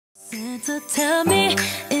Santa, tell me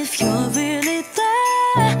if you're really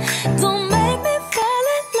there. Don't make me fall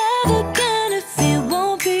in love again if you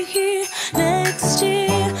won't be here next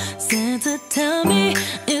year. Santa, tell me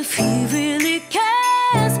if he really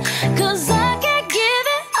cares, 'cause I can't give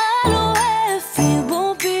it all away if he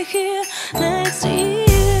won't be here next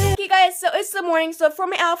year. Okay guys, so it's the morning. So for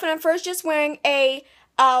my outfit, I'm first just wearing a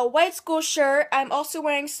white school shirt. I'm also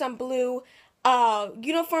wearing some blue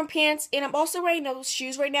uniform pants, and I'm also wearing those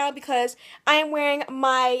shoes right now because I am wearing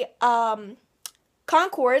my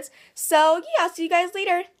Concords. So yeah, I'll see you guys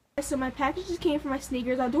later. So my package just came from my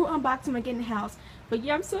sneakers. I'll do an unboxing when I get in the house, but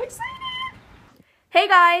yeah, I'm so excited. Hey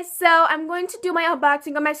guys, so I'm going to do my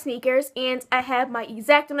unboxing of my sneakers, and I have my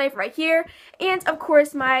X-Acto knife right here, and of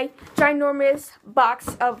course my ginormous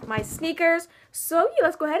box of my sneakers. So yeah,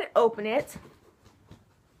 let's go ahead and open it.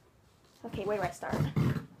 Okay, where do I start?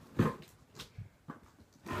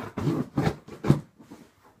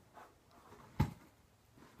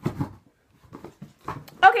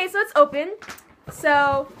 Okay, so it's open.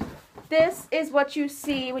 So this is what you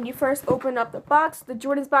see when you first open up the box, the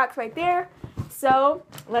Jordan's box right there. So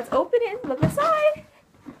let's open it and look inside.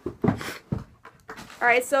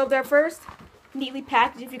 Alright, so they're first neatly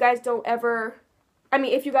packaged. If you guys don't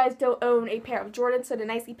if you guys don't own a pair of Jordans, so they're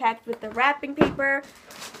nicely packaged with the wrapping paper.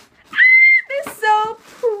 They're so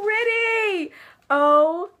pretty!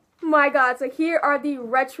 Oh my god, so here are the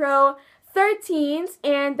retro 13s,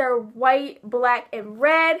 and they're white, black, and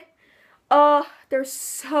red. Oh, they're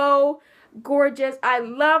so gorgeous. I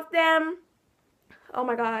love them. Oh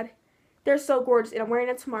my god, they're so gorgeous, and I'm wearing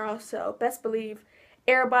them tomorrow, so best believe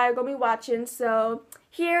everybody gonna be watching. So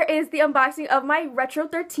here is the unboxing of my retro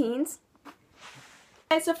 13s.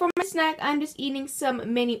 And so for my snack, I'm just eating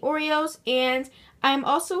some mini Oreos, and I'm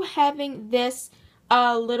also having this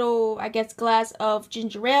little, I guess, glass of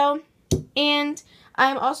ginger ale, and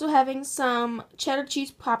I'm also having some cheddar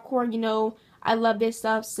cheese popcorn. You know, I love this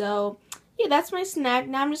stuff. So yeah, that's my snack.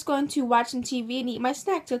 Now I'm just going to watch some TV and eat my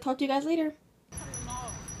snack. So talk to you guys later.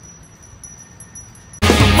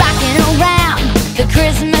 Rocking around the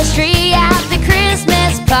Christmas tree at the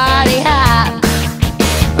Christmas party hop.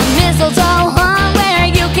 Mistletoe hung where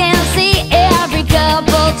you can see every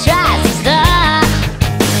couple tries to stop.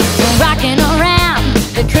 Rocking around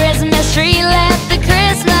the Christmas tree, let the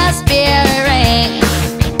Christmas spirit ring.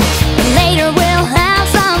 Later we'll have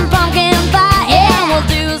some pumpkin pie, and we'll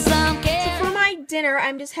do some cake. So for my dinner,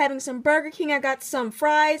 I'm just having some Burger King. I got some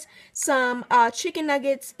fries, some chicken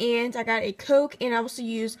nuggets, and I got a Coke, and I also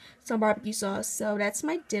used some barbecue sauce. So that's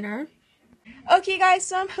my dinner. Okay guys,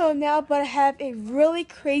 so I'm home now, but I have a really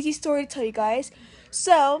crazy story to tell you guys.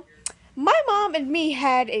 So my mom and me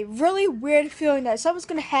had a really weird feeling that something's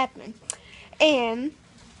gonna happen, and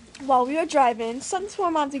while we were driving, something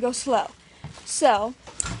told my mom to go slow. So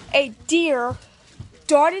a deer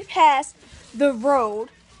darted past the road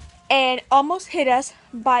and almost hit us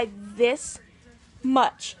by this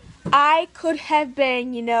much. I could have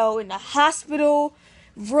been, you know, in the hospital,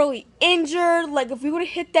 really injured. Like, if we would have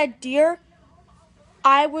hit that deer,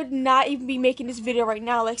 I would not even be making this video right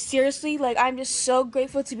now. Like, seriously, like, I'm just so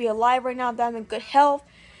grateful to be alive right now, that I'm in good health.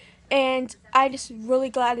 And I'm just really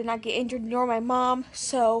glad I did not get injured, nor my mom.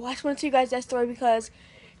 So I just want to tell you guys that story because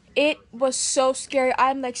it was so scary.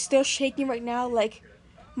 I'm like still shaking right now. Like,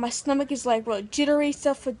 my stomach is like really jittery,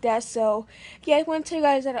 stuff like that. So yeah, I want to tell you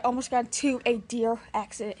guys that I almost got into a deer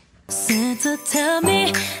accident. Santa, tell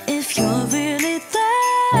me if you're really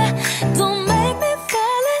there. Don't make me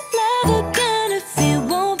fall in love again if you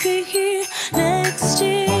won't be here next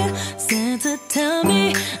year. Santa, tell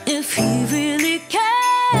me if he really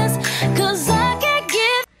cares, 'cause I can't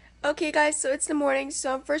give. Okay guys, so it's the morning.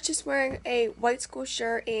 So I'm first just wearing a white school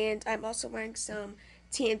shirt, and I'm also wearing some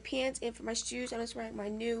tan pants, and for my shoes I'm just wearing my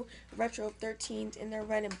new retro 13s, and they're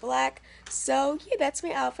red and black. So yeah, that's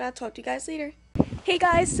my outfit. I'll talk to you guys later. Hey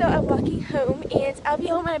guys, so I'm walking home, and I'll be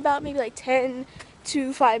home in about maybe like 10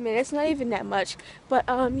 to 5 minutes, not even that much. But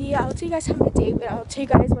yeah, I'll tell you guys how my day, but I'll tell you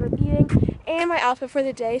guys what I'm eating and my outfit for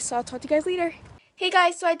the day. So I'll talk to you guys later. Hey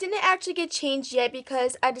guys, so I didn't actually get changed yet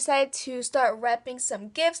because I decided to start wrapping some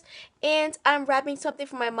gifts, and I'm wrapping something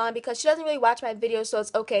for my mom because she doesn't really watch my videos, so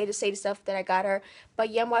it's okay to say the stuff that I got her.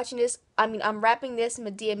 But yeah, I'm wrapping this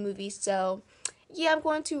Medea movie, so yeah, I'm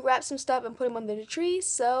going to wrap some stuff and put them under the tree.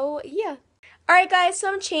 So yeah. Alright guys,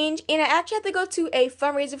 so I'm changed, and I actually have to go to a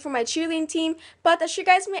fundraiser for my cheerleading team, but I'll show you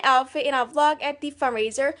guys my outfit and I'll vlog at the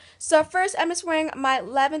fundraiser. So first, I'm just wearing my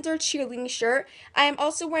lavender cheerleading shirt. I am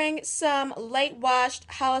also wearing some light washed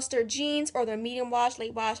Hollister jeans, or they're medium washed,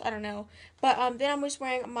 late washed, I don't know. But then I'm just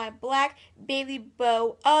wearing my black Bailey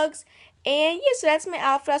Bow Uggs, And yeah, so that's my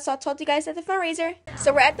outfit. So I'll talk to you guys at the fundraiser.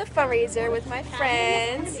 So we're at the fundraiser with my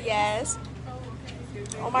friends. Yes.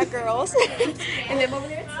 All my girls. And them over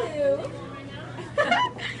there too.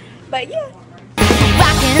 But yeah.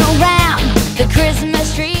 Rocking around the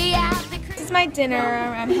Christmas tree out the This is my dinner.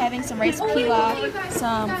 I'm having some rice pilaf,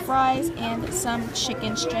 some fries, and some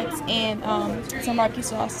chicken strips, and some barbecue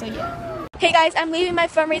sauce. So yeah. Hey guys, I'm leaving my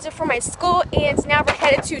fundraiser for my school, and now we're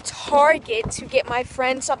headed to Target to get my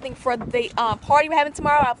friend something for the party we're having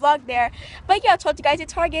tomorrow. I'll vlog there. But yeah, I'll talk to you guys at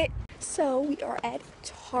Target. So we are at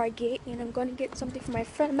Target, and I'm going to get something for my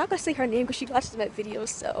friend. I'm not going to say her name because she watches my videos,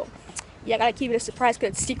 so yeah, I got to keep it a surprise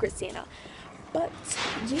because it's Secret Santa. But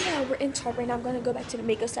yeah, we're in Target right now. I'm going to go back to the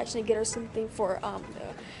makeup section and get her something for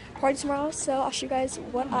the party tomorrow. So I'll show you guys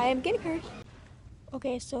what I am getting her.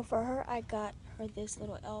 Okay, so for her, I got her this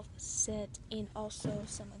little elf set and also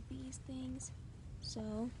some of these things.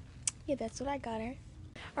 So yeah, that's what I got her.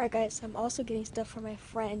 Alright guys, so I'm also getting stuff for my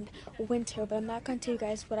friend Winter, but I'm not going to tell you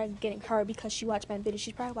guys what I'm getting her because she watched my video.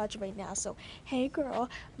 She's probably watching right now, so hey girl.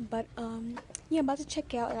 But yeah, I'm about to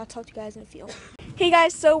check out and I'll talk to you guys in a few. Hey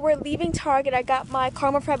guys, so we're leaving Target. I got my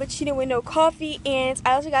caramel frappuccino with no coffee, and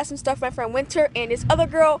I also got some stuff for my friend Winter and this other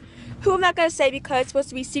girl who I'm not going to say because it's supposed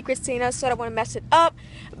to be Secret Santa, so I don't want to mess it up.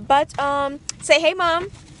 But say hey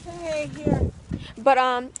mom. Hey, here. But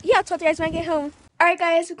yeah, I'll talk to you guys when I get home. Alright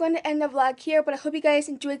guys, we're going to end the vlog here, but I hope you guys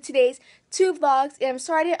enjoyed today's 2 vlogs. And I'm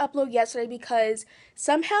sorry I didn't upload yesterday because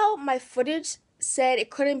somehow my footage said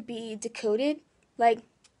it couldn't be decoded. Like,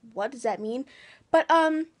 what does that mean? But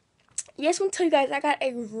yes, I want to tell you guys I got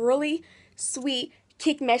a really sweet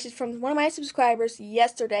kick message from one of my subscribers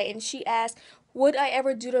yesterday, and she asked, would I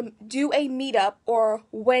ever do a meetup, or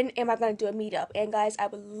when am I going to do a meetup? And guys, I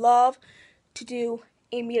would love to do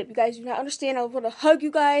a meetup. You guys do not understand. I want to hug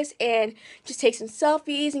you guys and just take some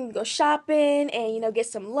selfies and go shopping and, you know, get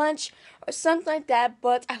some lunch or something like that.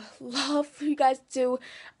 But I would love for you guys to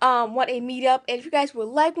want a meetup. And if you guys would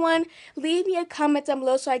like one, leave me a comment down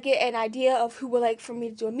below so I get an idea of who would like for me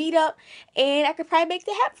to do a meetup, and I could probably make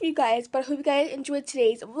that happen for you guys. But I hope you guys enjoyed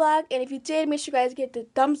today's vlog, and if you did, make sure you guys get the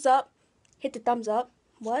thumbs up. Hit the thumbs up.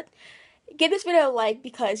 What? Give this video a like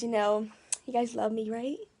because, you know, you guys love me,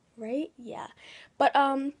 right? Right? Yeah. But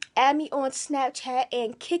add me on Snapchat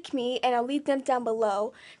and kick me, and I'll leave them down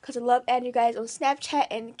below because I love adding you guys on Snapchat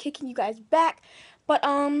and kicking you guys back. But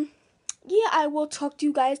yeah, I will talk to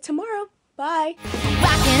you guys tomorrow. Bye.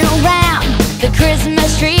 rocking around the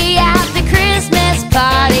Christmas tree out the Christmas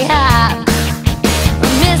party hop.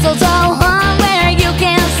 Mistletoe hung where you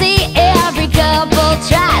can see every couple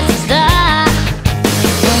tries to stop.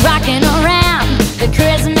 Rocking around the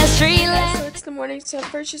Christmas tree. So it's the morning, so I'm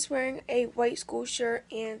first just wearing a white school shirt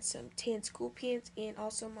and some tan school pants and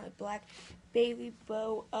also my black baby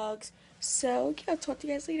bow Uggs. So yeah, I'll talk to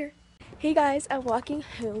you guys later. Hey guys, I'm walking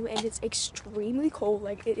home and it's extremely cold.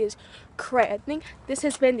 Like, it is crazy. I think this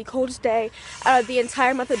has been the coldest day out of the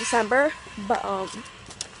entire month of December. But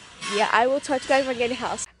yeah, I will talk to you guys when I get in the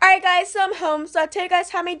house. Alright guys, so I'm home. So I'll tell you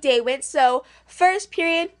guys how my day went. So first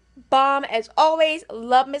period, bomb as always.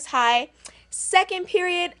 Vlogmas high. Second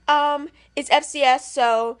period is FCS.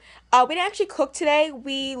 So we didn't actually cook today.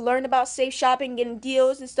 We learned about safe shopping, getting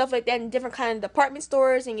deals and stuff like that in different kind of department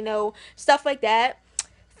stores and, you know, stuff like that.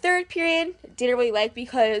 Third period, didn't really like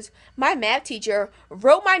because my math teacher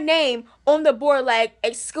wrote my name on the board like,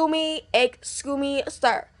 excuse me,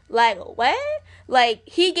 sir. Like, what? Like,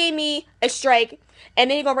 he gave me a strike, and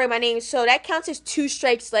then you're gonna write my name. So that counts as 2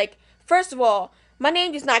 strikes. Like, first of all, my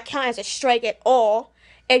name does not count as a strike at all.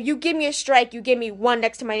 If you give me a strike, you give me 1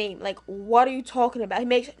 next to my name. Like, what are you talking about? It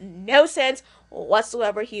makes no sense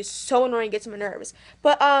whatsoever. He's so annoying, gets me nervous.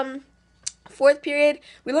 But, fourth period,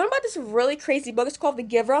 we learned about this really crazy book. It's called The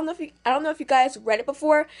Giver. I don't know if you guys read it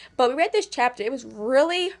before, but we read this chapter. It was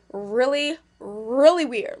really, really, really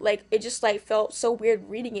weird. Like, it just like felt so weird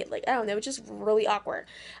reading it. Like, I don't know, it was just really awkward.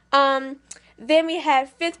 Then we had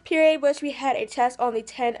fifth period, which we had a test on the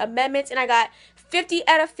 10 amendments, and I got 50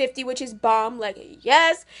 out of 50, which is bomb. Like,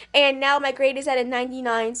 yes. And now my grade is at a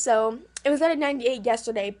 99. So it was at a 98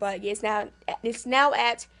 yesterday, but yeah, it's now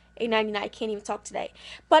at a 99. I can't even talk today.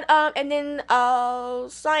 But and then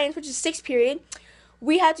science, which is 6th period,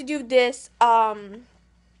 we had to do this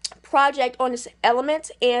project on this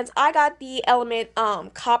element, and I got the element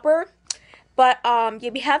copper. But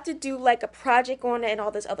yeah, we have to do like a project on it and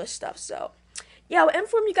all this other stuff. So yeah, I'll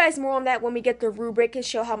inform you guys more on that when we get the rubric and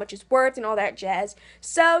show how much it's worth and all that jazz.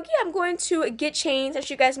 So yeah, I'm going to get changed and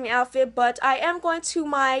show you guys my outfit, but I am going to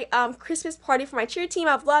my Christmas party for my cheer team.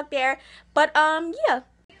 I'll vlog there. But yeah.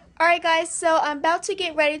 Alright guys, so I'm about to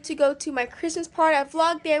get ready to go to my Christmas party. I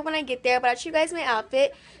vlog there when I get there, but I'll show you guys my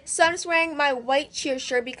outfit. So I'm just wearing my white cheer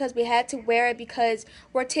shirt because we had to wear it because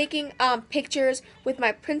we're taking pictures with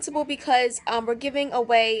my principal because we're giving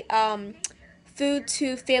away food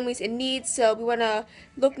to families in need. So we want to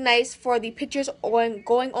look nice for the pictures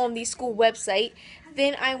going on the school website.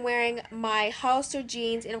 Then I'm wearing my Hollister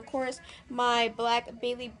jeans and of course my black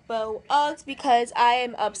Bailey Bow Uggs because I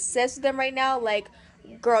am obsessed with them right now. Like,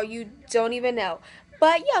 girl, you don't even know.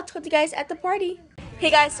 But yeah, I'll talk to you guys at the party. Hey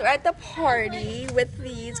guys, so we're at the party with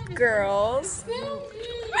these girls.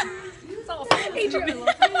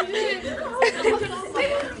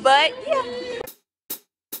 But yeah.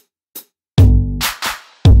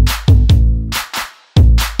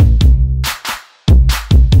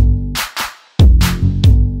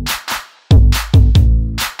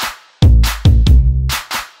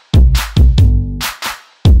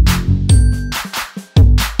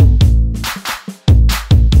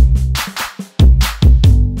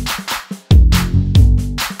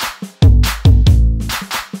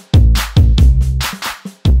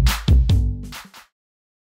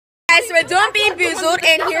 Guys, so we're doing Bean Boozled,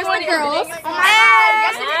 and here's the girls.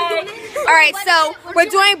 Alright, so we're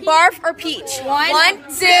doing barf or peach. One,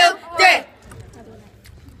 two, three.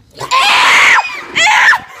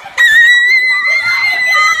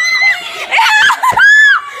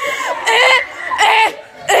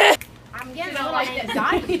 I'm getting like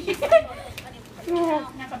dying.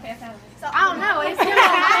 So I don't know. It's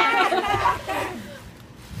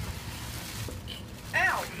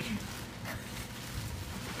ow.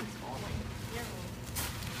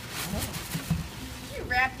 You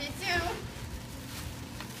wrapped it too.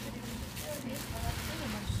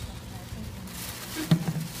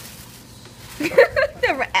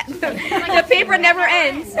 The paper never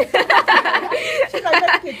ends. It's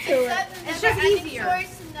just easier.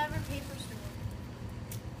 Never paper store.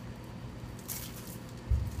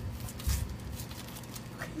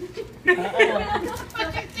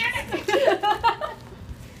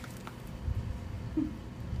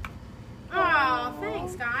 Oh,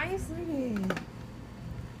 thanks, guys.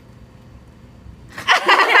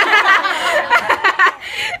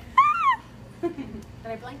 Did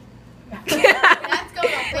I blink? That's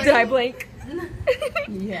going on. Did I blink?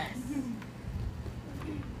 Yes.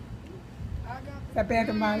 That bag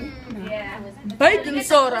of money? No. Yeah. Baking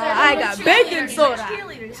soda. I got baking soda.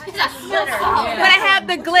 It's a slitter. But I have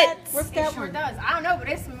the glitz. What's It that sure one? does. I don't know, but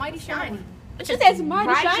it's mighty shiny. It just says mighty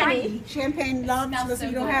Bright shiny. Champagne lumps, Smells listen, so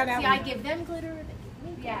you don't good. have that See, I one. give them glitter. They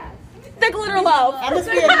give me gas. The glitter love.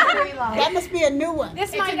 That must be a new one.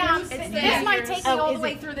 This might take me Oh, all the is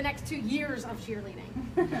way it? through the next 2 years of cheerleading.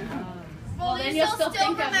 Well, then you'll still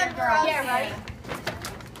think of your girls. Yeah, right.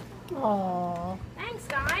 Aww. Thanks,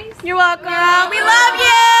 guys. You're welcome. We love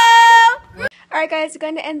you. Alright guys, we're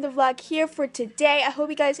going to end the vlog here for today. I hope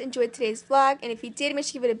you guys enjoyed today's vlog. And if you did, make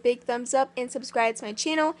sure you give it a big thumbs up and subscribe to my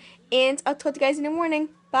channel. And I'll talk to you guys in the morning.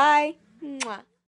 Bye. Mwah.